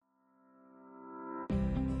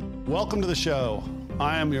Welcome to the show.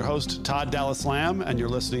 I am your host, Todd Dallas Lamb, and you're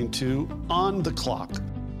listening to On the Clock.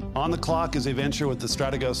 On the Clock is a venture with the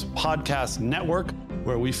Strategos Podcast Network,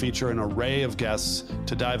 where we feature an array of guests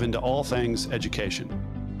to dive into all things education.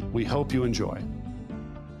 We hope you enjoy.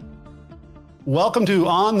 Welcome to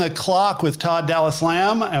On the Clock with Todd Dallas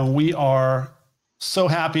Lamb, and we are so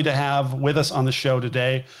happy to have with us on the show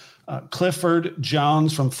today Clifford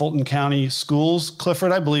Jones from Fulton County Schools.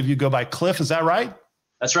 Clifford, I believe you go by Cliff, is that right?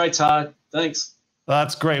 That's right, Todd. Thanks.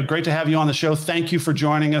 That's great. Great to have you on the show. Thank you for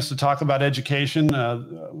joining us to talk about education.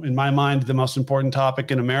 In my mind, the most important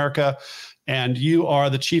topic in America. And you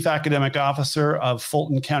are the Chief Academic Officer of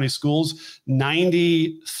Fulton County Schools,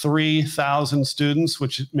 93,000 students,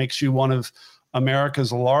 which makes you one of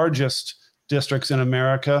America's largest districts in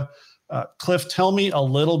America. Cliff, tell me a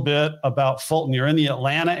little bit about Fulton. You're in the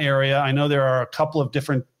Atlanta area. I know there are a couple of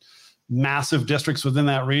different massive districts within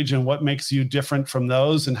that region. What makes you different from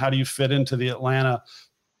those, and how do you fit into the Atlanta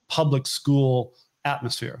public school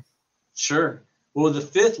atmosphere? Sure. Well, the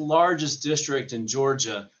fifth largest district in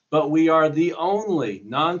Georgia, but we are the only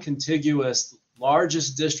non-contiguous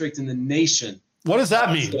largest district in the nation. What does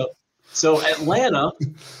that mean? So Atlanta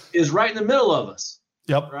is right in the middle of us.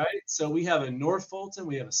 Yep. Right. So we have a North Fulton,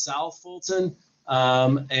 we have a South Fulton,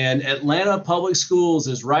 and Atlanta Public Schools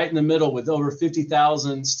is right in the middle with over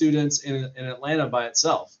 50,000 students in Atlanta by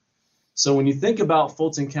itself. So when you think about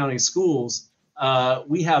Fulton County Schools,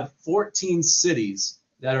 we have 14 cities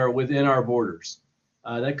that are within our borders.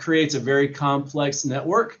 That creates a very complex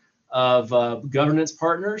network of governance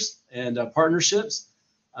partners and partnerships.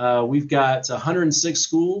 We've got 106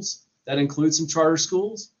 schools. That includes some charter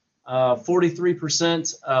schools.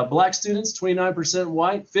 43% Black students, 29%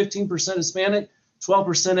 white, 15% Hispanic,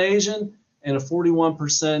 12% Asian, and a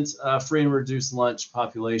 41% free and reduced lunch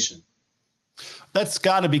population. That's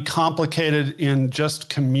got to be complicated in just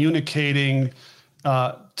communicating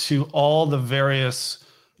to all the various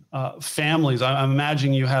families. I'm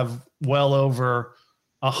imagining you have well over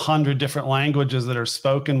 100 different languages that are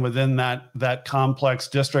spoken within that complex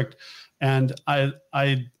district. And I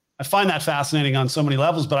find that fascinating on so many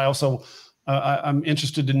levels, but I also, I'm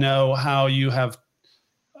interested to know how you have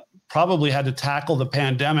probably had to tackle the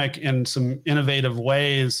pandemic in some innovative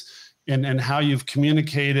ways, and how you've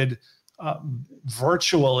communicated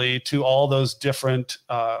virtually to all those different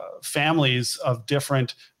families of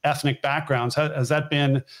different ethnic backgrounds. Has that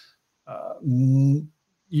been,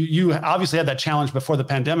 you obviously had that challenge before the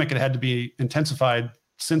pandemic. It had to be intensified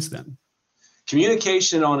since then.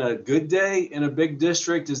 Communication on a good day in a big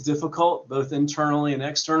district is difficult, both internally and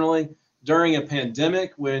externally. During a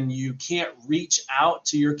pandemic, when you can't reach out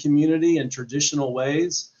to your community in traditional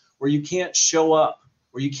ways, where you can't show up,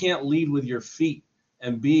 where you can't lead with your feet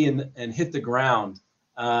and and hit the ground,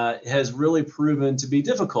 has really proven to be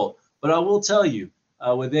difficult. But I will tell you,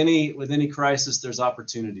 with any crisis, there's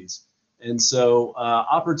opportunities. And so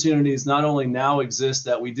opportunities not only now exist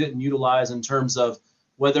that we didn't utilize in terms of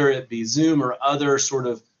whether it be Zoom or other sort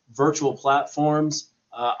of virtual platforms.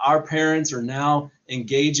 Our parents are now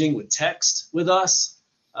engaging with text with us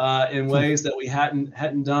in ways that we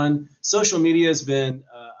hadn't done. Social media has been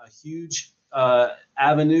a huge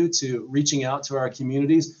avenue to reaching out to our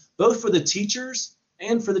communities, both for the teachers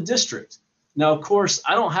and for the district. Now, of course,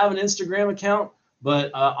 I don't have an Instagram account,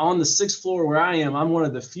 but on the sixth floor where I am, I'm one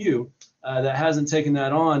of the few that hasn't taken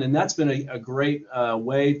that on. And that's been a great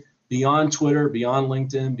way, beyond Twitter, beyond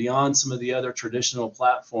LinkedIn, beyond some of the other traditional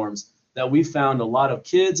platforms, that we found a lot of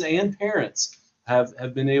kids and parents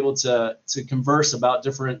have been able to converse about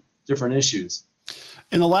different issues.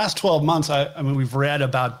 In the last 12 months, I mean, we've read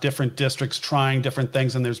about different districts trying different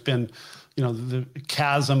things, and there's been, the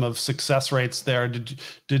chasm of success rates there.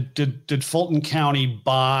 Did Fulton County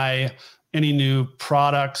buy any new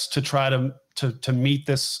products to try to meet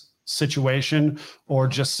this situation, or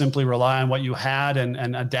just simply rely on what you had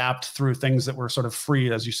and adapt through things that were sort of free,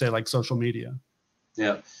 as you say, like social media?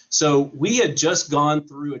 Yeah. So we had just gone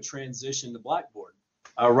through a transition to Blackboard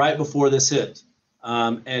right before this hit.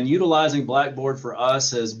 And utilizing Blackboard for us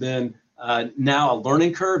has been now a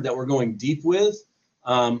learning curve that we're going deep with.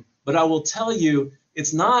 But I will tell you,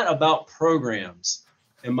 it's not about programs,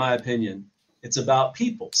 in my opinion. It's about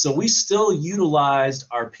people. So we still utilized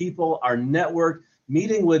our people, our network,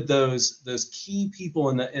 meeting with those key people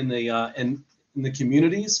in the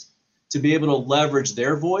communities to be able to leverage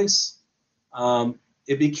their voice.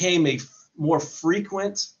 It became a more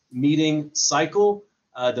frequent meeting cycle.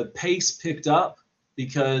 The pace picked up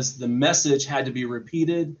because the message had to be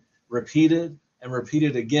repeated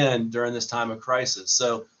again during this time of crisis.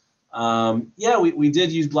 So we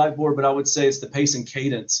did use Blackboard, but I would say it's the pace and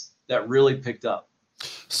cadence that really picked up.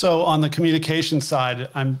 So on the communication side,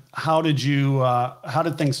 how did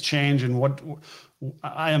things change, and what,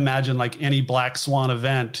 I imagine like any black swan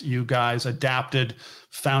event, you guys adapted,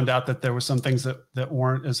 found out that there were some things that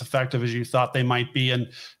weren't as effective as you thought they might be, and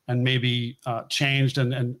maybe changed.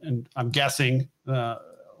 And I'm guessing,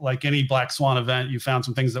 like any black swan event, you found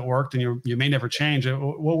some things that worked, and you may never change.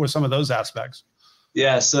 What were some of those aspects?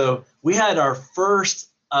 Yeah, so we had our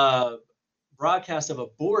first broadcast of a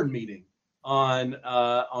board meeting on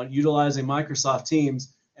utilizing Microsoft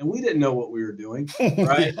Teams, and we didn't know what we were doing,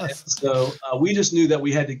 right? Yes. And so we just knew that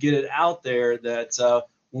we had to get it out there, that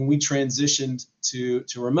when we transitioned to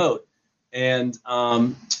remote. And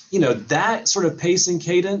that sort of pace and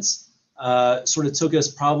cadence sort of took us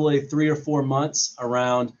probably 3 or 4 months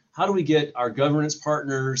around how do we get our governance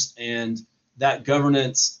partners and that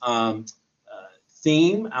governance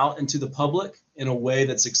theme out into the public in a way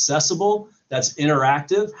that's accessible, that's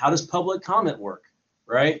interactive. How does public comment work,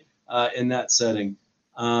 right? In that setting.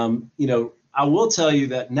 I will tell you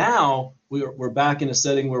that now we're back in a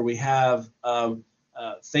setting where we have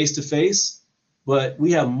face-to-face, but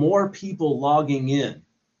we have more people logging in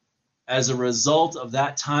as a result of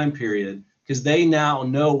that time period, because they now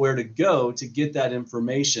know where to go to get that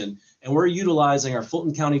information. And we're utilizing our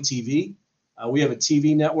Fulton County TV. We have a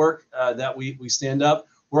TV network that we stand up.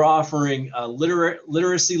 We're offering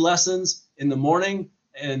literacy lessons in the morning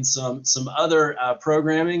and some other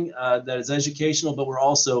programming that is educational, but we're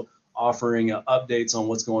also offering updates on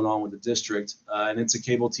what's going on with the district. And it's a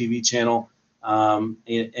cable TV channel.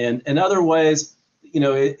 And other ways,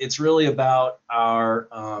 it's really about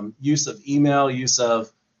our use of email, use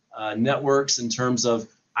of networks in terms of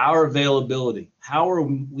our availability. How are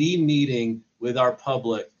we meeting with our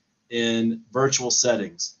public in virtual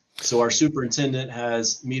settings? So our superintendent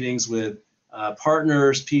has meetings with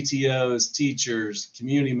partners, PTOs, teachers,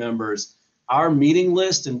 community members. Our meeting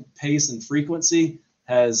list and pace and frequency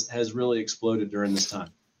has really exploded during this time.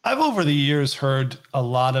 I've over the years heard a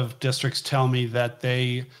lot of districts tell me that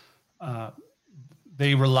they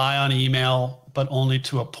rely on email, but only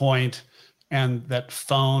to a point, and that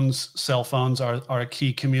cell phones are a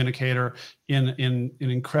key communicator in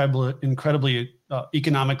incredibly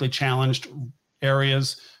economically challenged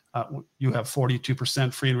areas. You have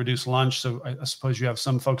 42% free and reduced lunch, so I suppose you have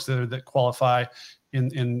some folks that qualify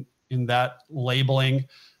in that labeling.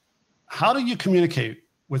 How do you communicate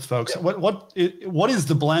with folks? Yeah. What is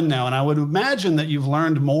the blend now? And I would imagine that you've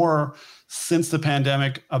learned more since the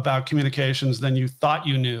pandemic about communications than you thought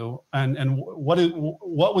you knew. And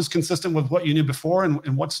what was consistent with what you knew before,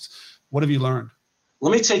 and what have you learned?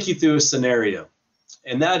 Let me take you through a scenario,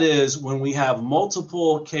 and that is when we have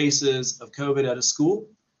multiple cases of COVID at a school,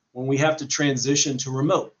 when we have to transition to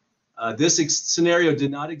remote. This scenario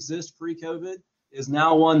did not exist pre-COVID, is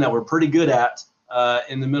now one that we're pretty good at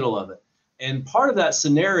in the middle of it. And part of that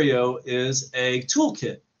scenario is a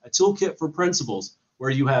toolkit for principals, where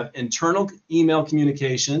you have internal email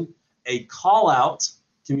communication, a call out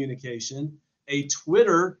communication, a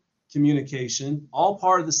Twitter communication, all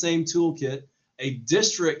part of the same toolkit, a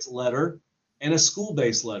district letter, and a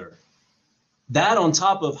school-based letter. That on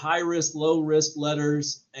top of high risk, low risk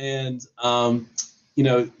letters. And,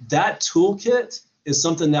 that toolkit is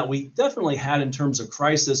something that we definitely had in terms of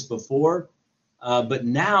crisis before, but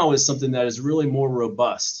now is something that is really more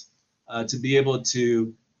robust to be able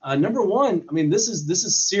to, number one, this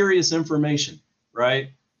is serious information, right?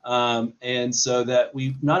 And so that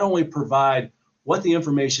we not only provide what the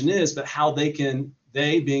information is, but how they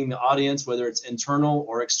being the audience, whether it's internal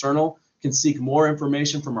or external, can seek more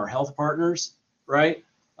information from our health partners, right?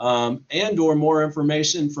 And or more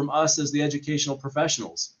information from us as the educational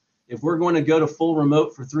professionals. If we're going to go to full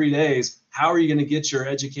remote for 3 days, how are you going to get your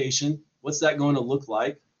education? What's that going to look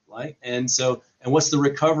like? And what's the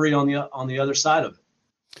recovery on the other side of it?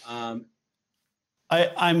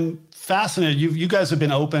 I'm fascinated. You guys have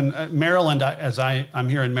been open. Maryland, I'm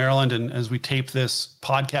here in Maryland, and as we tape this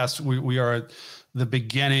podcast, we are at the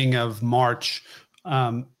beginning of March,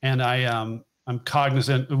 and I'm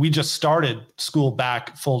cognizant. We just started school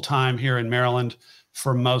back full time here in Maryland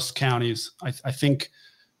for most counties. I think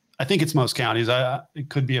it's most counties. It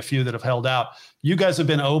could be a few that have held out. You guys have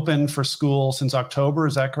been open for school since October.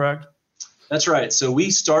 Is that correct? That's right. So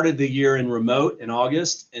we started the year in remote in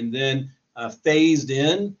August, and then phased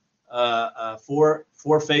in 4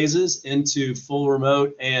 phases into full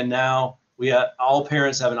remote. And now all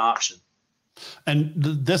parents have an option. And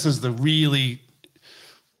this is the really,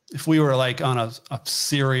 if we were like on a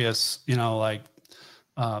serious,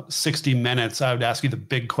 60 Minutes, I would ask you the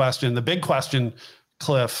big question. The big question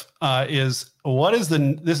Cliff, is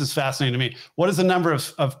this is fascinating to me. What is the number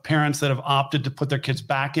of parents that have opted to put their kids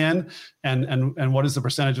back in, and what is the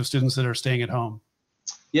percentage of students that are staying at home?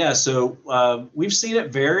 Yeah, so we've seen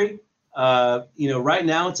it vary. Right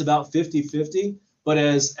now it's about 50-50, but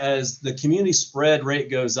as the community spread rate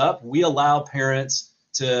goes up, we allow parents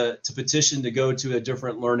to petition to go to a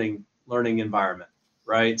different learning environment,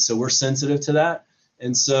 right? So we're sensitive to that.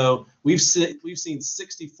 And so we've seen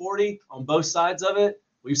 60-40 on both sides of it.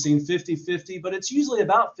 We've seen 50-50, but it's usually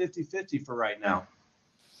about 50-50 for right now.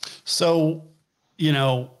 So,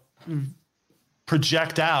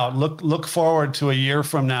 project out, look forward to a year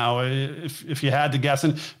from now, if you had to guess.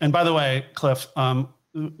 And by the way, Cliff,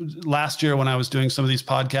 last year when I was doing some of these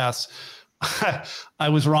podcasts, I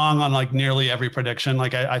was wrong on like nearly every prediction.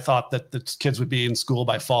 Like I thought that the kids would be in school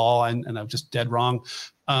by fall, and I'm just dead wrong.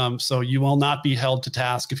 So you will not be held to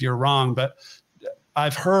task if you're wrong, but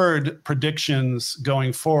I've heard predictions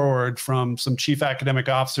going forward from some chief academic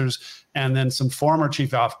officers and then some former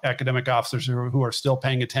chief academic officers who are still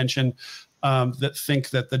paying attention, that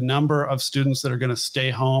think that the number of students that are going to stay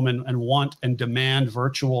home and want and demand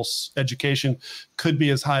virtual education could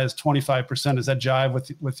be as high as 25%. Does that jive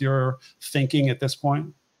with your thinking at this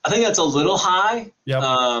point? I think that's a little high, yep.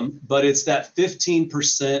 But it's that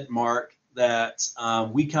 15% mark that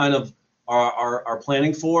we kind of are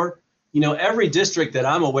planning for. Every district that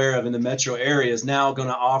I'm aware of in the metro area is now going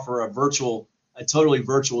to offer a totally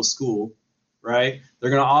virtual school, right? They're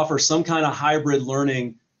going to offer some kind of hybrid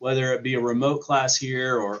learning, whether it be a remote class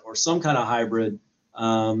here or some kind of hybrid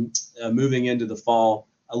moving into the fall,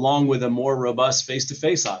 along with a more robust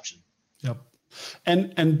face-to-face option. Yep.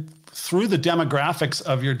 And through the demographics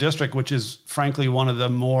of your district, which is frankly one of the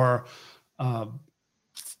more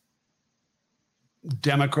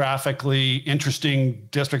demographically interesting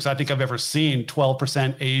districts I think I've ever seen,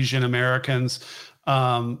 12% Asian Americans.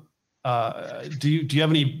 Do you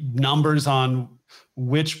have any numbers on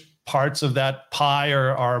which parts of that pie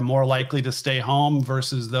are more likely to stay home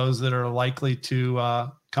versus those that are likely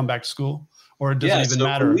to come back to school? Or does it even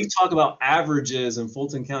matter? When we talk about averages in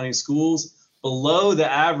Fulton County schools, below the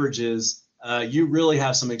averages, you really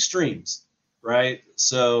have some extremes, right?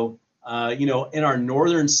 So, in our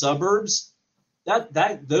northern suburbs,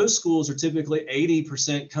 those schools are typically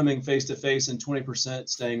 80% coming face-to-face and 20%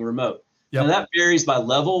 staying remote. Yep. Now that varies by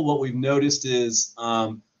level. What we've noticed is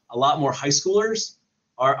a lot more high schoolers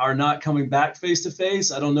are not coming back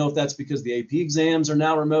face-to-face. I don't know if that's because the AP exams are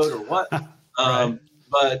now remote or what. Right.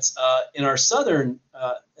 But in our southern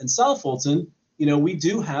and South Fulton, we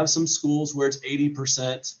do have some schools where it's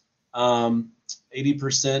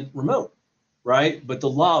 80% remote, right? But the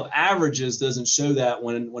law of averages doesn't show that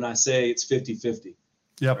when I say it's 50-50.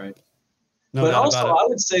 Yep. Right. No but doubt also, about it. I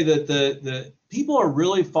would say that the people are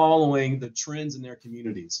really following the trends in their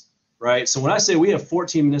communities, right? So when I say we have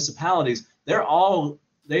 14 municipalities, they are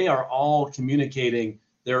all communicating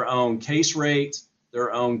their own case rate,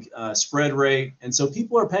 their own spread rate. And so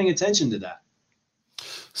people are paying attention to that.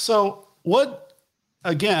 So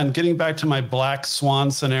again, getting back to my black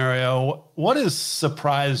swan scenario, what has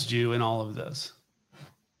surprised you in all of this?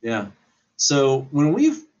 Yeah. So when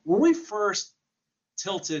we first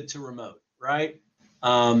tilted to remote, right?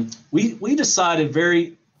 We decided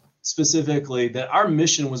very specifically that our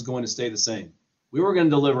mission was going to stay the same. We were going to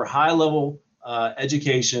deliver high level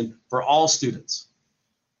education for all students.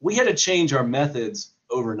 We had to change our methods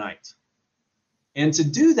overnight. And to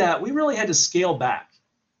do that, we really had to scale back,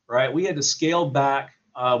 right? We had to scale back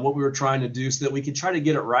what we were trying to do so that we could try to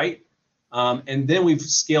get it right. And then we've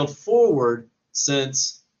scaled forward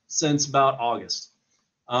since about August.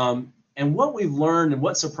 And what we've learned and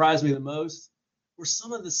what surprised me the most were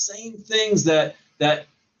some of the same things that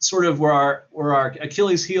sort of were our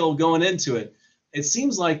Achilles heel going into it. It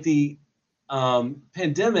seems like the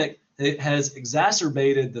pandemic has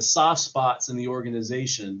exacerbated the soft spots in the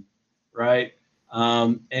organization, right?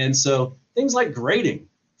 And so things like grading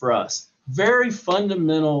for us, very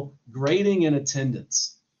fundamental grading and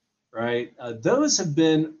attendance, right? Those have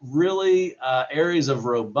been really areas of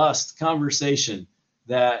robust conversation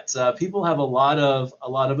that people have a lot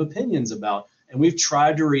of opinions about, and we've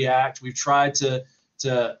tried to react. We've tried to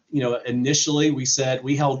initially we said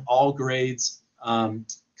we held all grades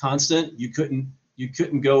constant. You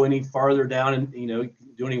couldn't go any farther down and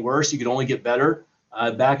do any worse. You could only get better.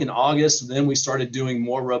 Back in August, then we started doing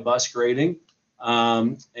more robust grading,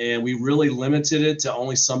 and we really limited it to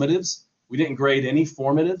only summatives. We didn't grade any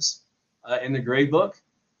formatives in the grade book.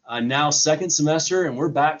 Now second semester, and we're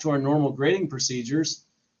back to our normal grading procedures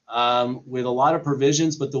with a lot of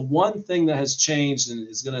provisions. But the one thing that has changed and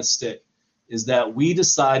is going to stick is that we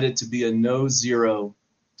decided to be a no-zero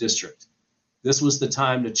district. This was the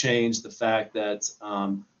time to change the fact that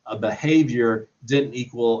a behavior didn't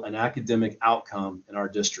equal an academic outcome in our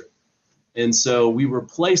district. And so we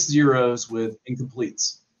replaced zeros with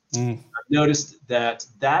incompletes. I've noticed that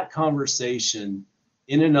that conversation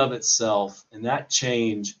in and of itself and that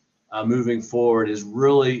change moving forward is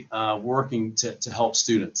really working to help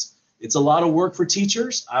students. It's a lot of work for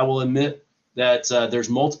teachers. I will admit that there's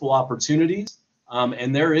multiple opportunities,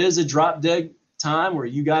 and there is a drop dead time where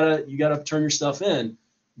you gotta turn your stuff in.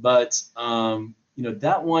 But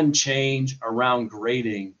that one change around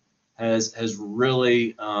grading has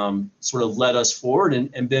really sort of led us forward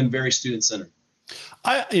and been very student centered.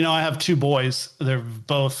 I have two boys. They're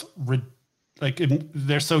both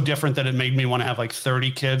they're so different that it made me want to have like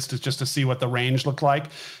 30 kids just to see what the range looked like.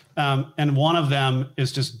 And one of them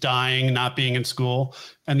is just dying, not being in school.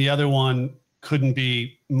 And the other one couldn't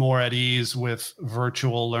be more at ease with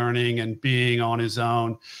virtual learning and being on his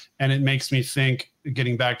own. And it makes me think,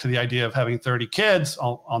 getting back to the idea of having 30 kids,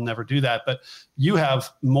 I'll never do that, but you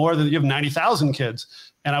have 90,000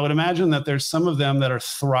 kids. And I would imagine that there's some of them that are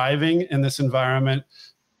thriving in this environment,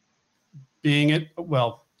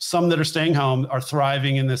 some that are staying home are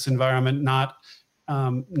thriving in this environment, not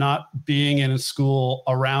being in a school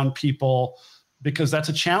around people, because that's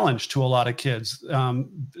a challenge to a lot of kids.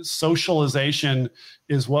 Socialization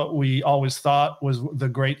is what we always thought was the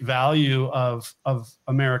great value of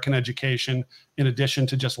American education, in addition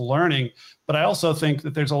to just learning. But I also think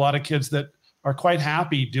that there's a lot of kids that are quite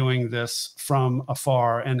happy doing this from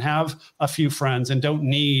afar and have a few friends and don't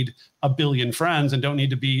need a billion friends and don't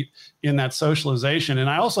need to be in that socialization. And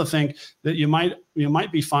I also think that you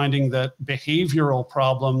might be finding that behavioral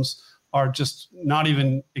problems are just not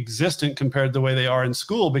even existent compared to the way they are in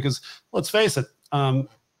school, because let's face it, I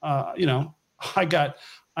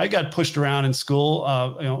got pushed around in school,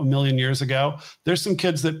 a million years ago. There's some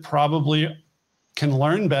kids that probably can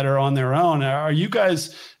learn better on their own. Are you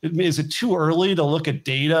guys, is it too early to look at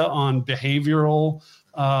data on behavioral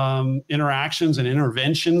interactions and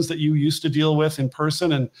interventions that you used to deal with in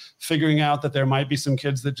person, and figuring out that there might be some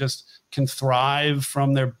kids that just can thrive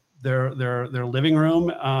from their living room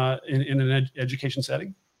in an education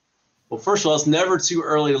setting? Well, first of all, it's never too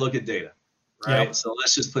early to look at data, right? Yep. So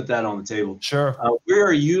let's just put that on the table. Sure. We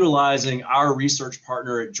are utilizing our research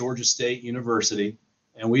partner at Georgia State University,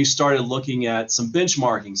 and we started looking at some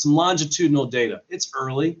benchmarking, some longitudinal data. It's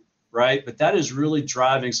early, right? But that is really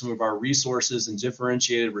driving some of our resources and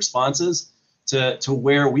differentiated responses to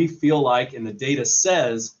where we feel like, and the data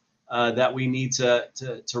says that we need to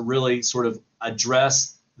really sort of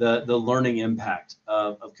address the learning impact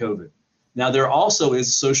of COVID. Now, there also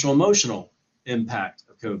is social emotional impact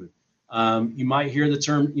of COVID. You might hear the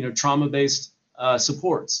term, trauma-based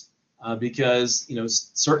supports. Because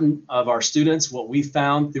certain of our students, what we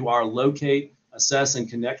found through our locate, assess, and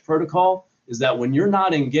connect protocol is that when you're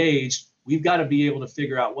not engaged, we've got to be able to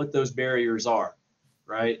figure out what those barriers are,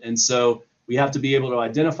 right? And so we have to be able to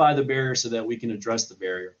identify the barrier so that we can address the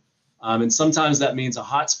barrier. And sometimes that means a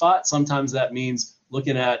hotspot. Sometimes that means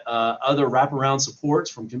looking at other wraparound supports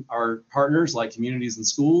from our partners like communities and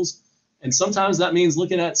schools. And sometimes that means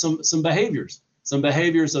looking at some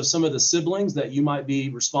behaviors of some of the siblings that you might be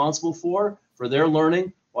responsible for their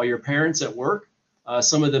learning while your parents at work.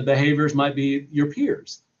 Some of the behaviors might be your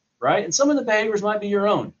peers, right? And some of the behaviors might be your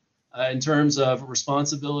own in terms of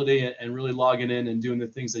responsibility and really logging in and doing the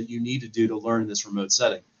things that you need to do to learn in this remote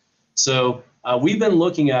setting. So we've been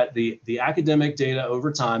looking at the academic data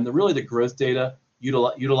over time, the growth data,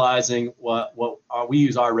 utilizing what we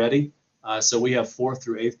use already. So we have 4th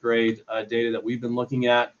through 8th grade data that we've been looking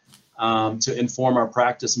at to inform our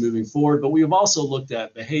practice moving forward. But we have also looked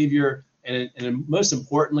at behavior and most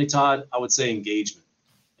importantly, Todd, I would say engagement.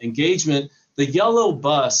 Engagement, the yellow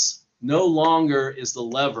bus no longer is the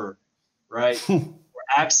lever, right, or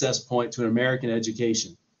access point to an American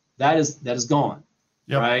education. That is gone,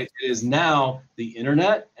 yep. Right? It is now the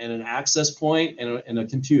internet and an access point and a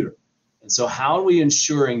computer. And so how do we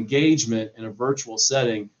ensure engagement in a virtual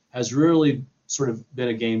setting has really sort of been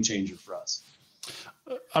a game changer for us.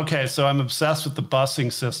 Okay, so I'm obsessed with the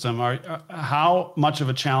busing system. How much of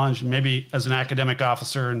a challenge, maybe as an academic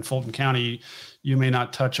officer in Fulton County, you may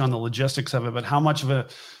not touch on the logistics of it, but how much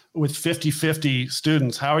of with 50-50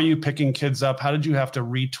 students, how are you picking kids up? How did you have to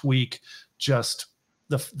retweak just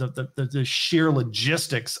the sheer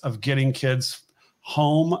logistics of getting kids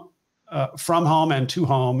home, from home and to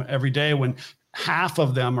home every day when half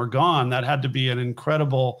of them are gone? That had to be an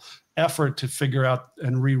incredible effort to figure out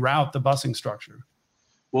and reroute the busing structure.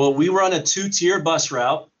 Well, we run a 2-tier bus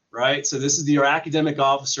route. right? So this is your academic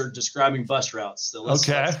officer describing bus routes. So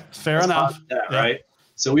fair enough. That, right?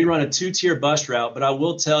 So we run a 2-tier bus route, but I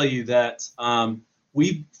will tell you that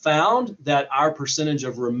we found that our percentage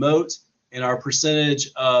of remote and our percentage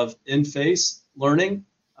of in-face learning,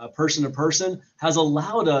 person to person, has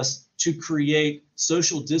allowed us to create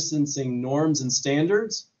social distancing norms and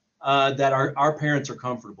standards that our parents are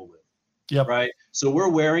comfortable with. Yep. Right. So we're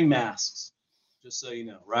wearing masks, just so you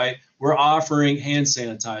know, right? We're offering hand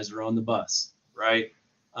sanitizer on the bus, right?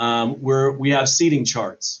 We have seating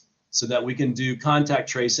charts so that we can do contact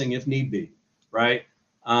tracing if need be, right?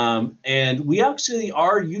 And we actually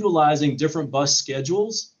are utilizing different bus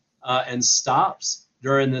schedules and stops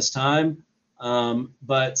during this time.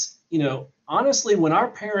 But, you know, honestly, when our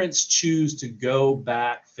parents choose to go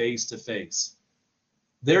back face to face,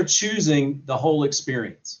 they're choosing the whole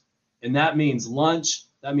experience. And that means lunch,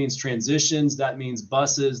 that means transitions, that means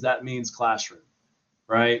buses, that means classroom,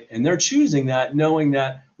 right? And they're choosing that knowing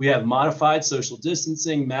that we have modified social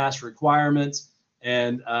distancing, mask requirements,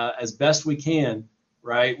 and as best we can,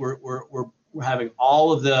 right? We're having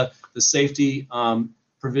all of the safety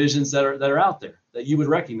provisions that are out there that you would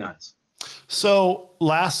recognize. So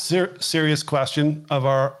last serious question of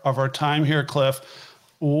our time here, Cliff,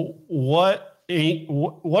 what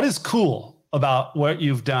is cool about what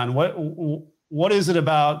you've done? What is it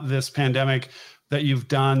about this pandemic that you've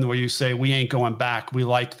done where you say, we ain't going back, we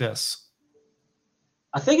like this?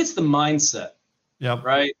 I think it's the mindset. Yep.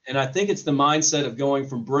 Right. And I think it's the mindset of going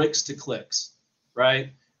from bricks to clicks.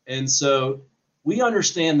 Right. And so we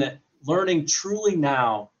understand that learning truly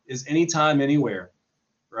now is anytime, anywhere.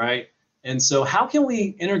 Right. And so how can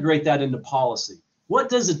we integrate that into policy? What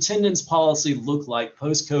does attendance policy look like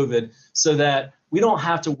post-COVID so that we don't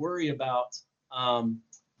have to worry about,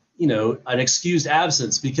 you know, an excused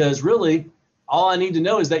absence? Because really, all I need to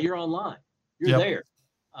know is that you're online, you're there.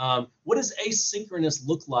 What does asynchronous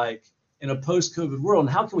look like in a post-COVID world, and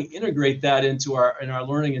how can we integrate that into our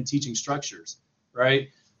learning and teaching structures, right?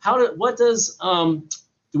 Do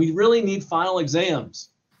we really need final exams,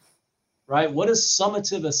 right? What does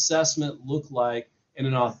summative assessment look like in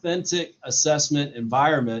an authentic assessment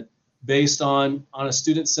environment based on a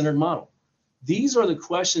student-centered model? These are the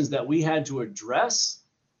questions that we had to address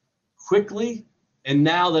quickly. And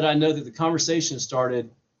now that I know that the conversation started,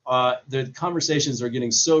 the conversations are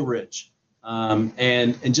getting so rich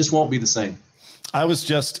and just won't be the same. I was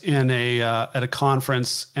just in at a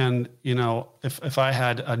conference, and you know, if I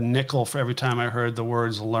had a nickel for every time I heard the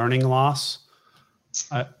words learning loss,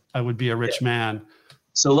 I would be a rich man.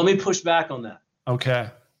 So let me push back on that. Okay.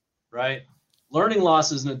 Right. Learning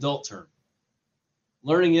loss is an adult term.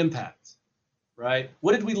 Learning impact. Right.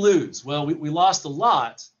 What did we lose? Well, we lost a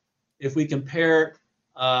lot if we compare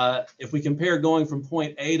going from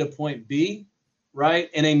point A to point B, right,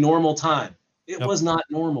 in a normal time. It was not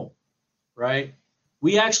normal, right?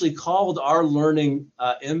 We actually called our learning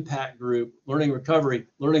impact group, learning recovery,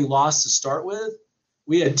 learning loss to start with.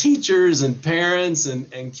 We had teachers and parents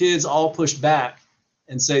and kids all push back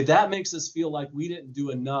and say that makes us feel like we didn't do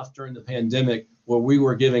enough during the pandemic where we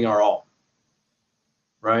were giving our all,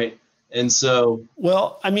 right? And so,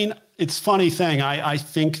 well, I mean, it's a funny thing. I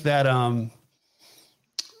think that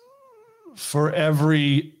for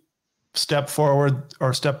every step forward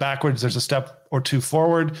or step backwards, there's a step or two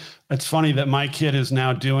forward. It's funny that my kid is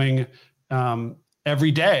now doing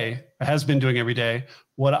every day, has been doing every day,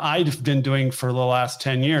 what I've been doing for the last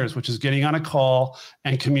 10 years, which is getting on a call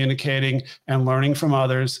and communicating and learning from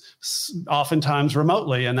others, oftentimes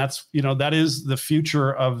remotely. And that's, you know, that is the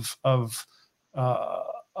future of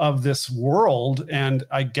this world. And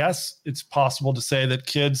I guess it's possible to say that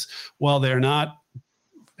kids, while they're not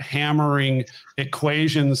hammering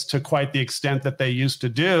equations to quite the extent that they used to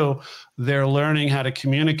do, they're learning how to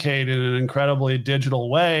communicate in an incredibly digital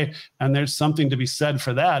way. And there's something to be said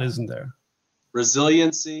for that, isn't there?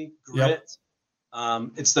 Resiliency, grit.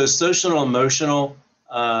 It's those social and emotional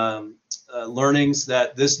learnings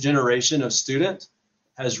that this generation of student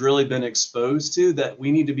has really been exposed to, that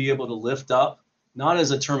we need to be able to lift up, not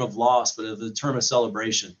as a term of loss, but as a term of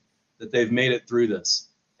celebration, that they've made it through this.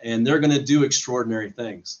 And they're going to do extraordinary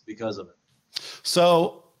things because of it.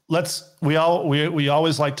 So we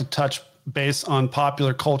always like to touch base on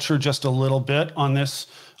popular culture just a little bit on this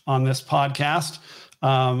podcast.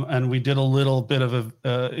 And we did a little bit of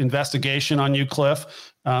a investigation on you, Cliff.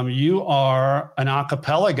 You are an a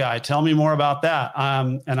cappella guy. Tell me more about that.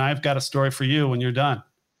 And I've got a story for you when you're done.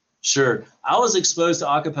 Sure. I was exposed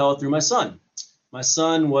to a cappella through my son. My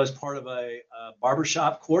son was part of a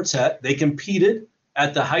barbershop quartet. They competed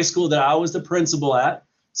at the high school that I was the principal at.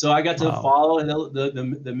 So I got to follow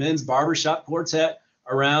the men's barbershop quartet.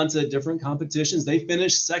 around to different competitions. They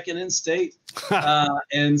finished second in state.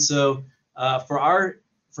 And so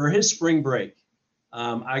for his spring break,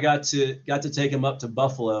 I got to take him up to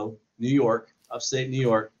Buffalo, New York, upstate New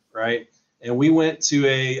York, right? And we went to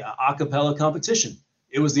a cappella competition.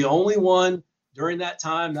 It was the only one during that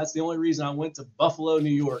time. That's the only reason I went to Buffalo, New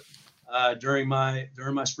York, during my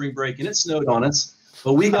spring break, and it snowed on us.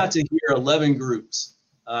 But we got to hear 11 groups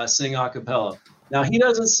sing a cappella. Now, he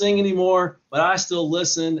doesn't sing anymore, but I still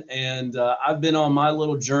listen, and I've been on my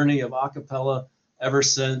little journey of a cappella ever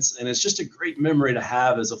since. And it's just a great memory to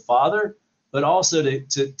have as a father, but also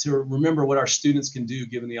to remember what our students can do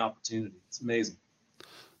given the opportunity. It's amazing.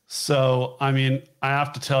 So, I mean, I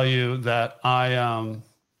have to tell you that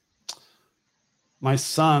my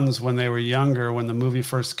sons, when they were younger, when the movie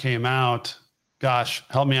first came out, gosh,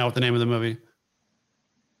 help me out with the name of the movie.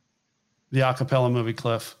 The a cappella movie,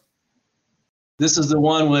 Cliff. This is the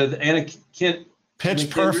one with Anna Kent. Pitch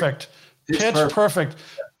Perfect. Pitch Perfect.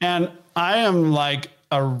 And I am like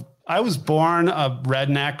I was born a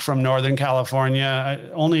redneck from Northern California.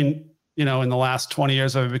 Only, in the last 20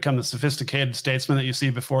 years, I've become the sophisticated statesman that you see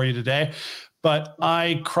before you today. But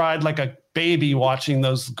I cried like a baby watching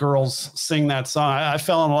those girls sing that song. I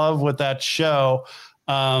fell in love with that show.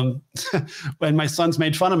 When my sons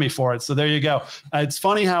made fun of me for it. So there you go. It's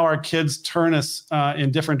funny how our kids turn us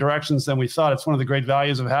in different directions than we thought. It's one of the great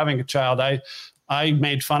values of having a child. I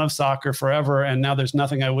made fun of soccer forever, and now there's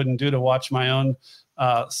nothing I wouldn't do to watch my own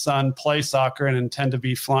son play soccer, and intend to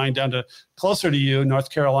be flying down to closer to you, North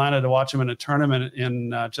Carolina, to watch him in a tournament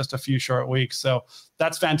in just a few short weeks. So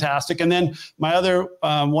that's fantastic. And then my other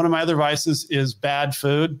one of my other vices is bad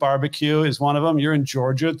food. Barbecue is one of them. You're in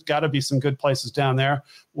Georgia. It's got to be some good places down there.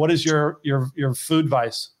 What is your food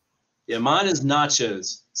vice? Yeah, mine is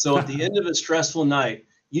nachos. So at the end of a stressful night,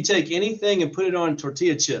 you take anything and put it on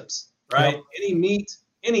tortilla chips, right? Yep. Any meat,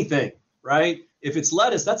 anything, right? If it's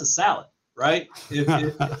lettuce, that's a salad, right? If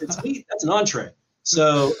it's meat, that's an entree.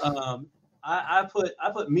 So I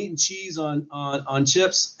put meat and cheese on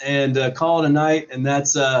chips and call it a night, and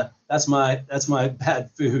that's my bad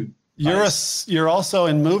food. You're also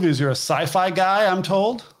in movies. You're a sci-fi guy, I'm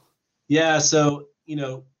told. Yeah. So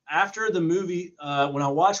after the movie, when I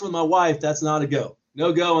watch with my wife, that's not a go.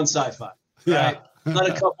 No go on sci-fi. Right? Yeah.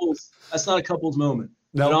 That's not a couple's moment.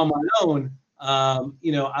 Nope. But on my own,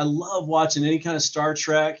 I love watching any kind of Star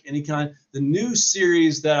Trek, the new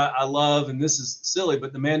series that I love, and this is silly,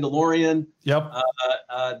 but The Mandalorian. Yep.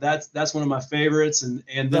 That's one of my favorites, and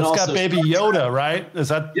then that's also got Baby Yoda, right?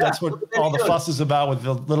 That's what all the fuss is about with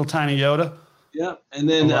the little tiny Yoda? Yeah, and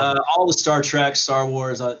then all the Star Trek, Star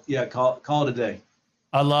Wars. Call it a day.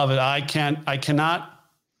 I love it. I cannot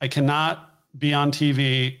be on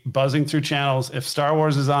TV buzzing through channels. If Star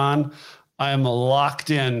Wars is on, I am locked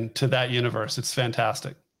in to that universe. It's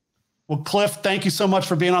fantastic. Well, Cliff, thank you so much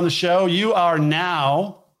for being on the show. You are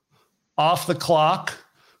now off the clock,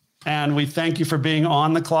 and we thank you for being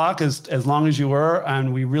on the clock as long as you were.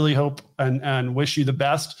 And we really hope and wish you the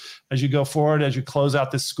best as you go forward, as you close out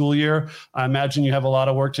this school year. I imagine you have a lot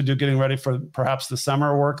of work to do getting ready for perhaps the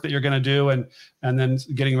summer work that you're going to do, and then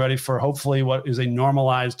getting ready for hopefully what is a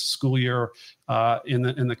normalized school year in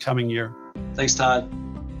the coming year. Thanks, Todd.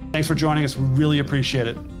 Thanks for joining us. We really appreciate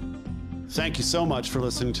it. Thank you so much for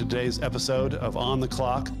listening to today's episode of On the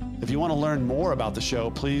Clock. If you want to learn more about the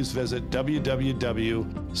show, please visit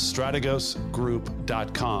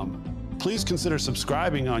www.strategosgroup.com. Please consider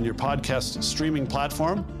subscribing on your podcast streaming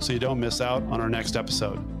platform so you don't miss out on our next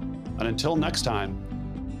episode. And until next time,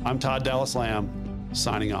 I'm Todd Dallas Lamb,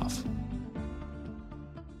 signing off.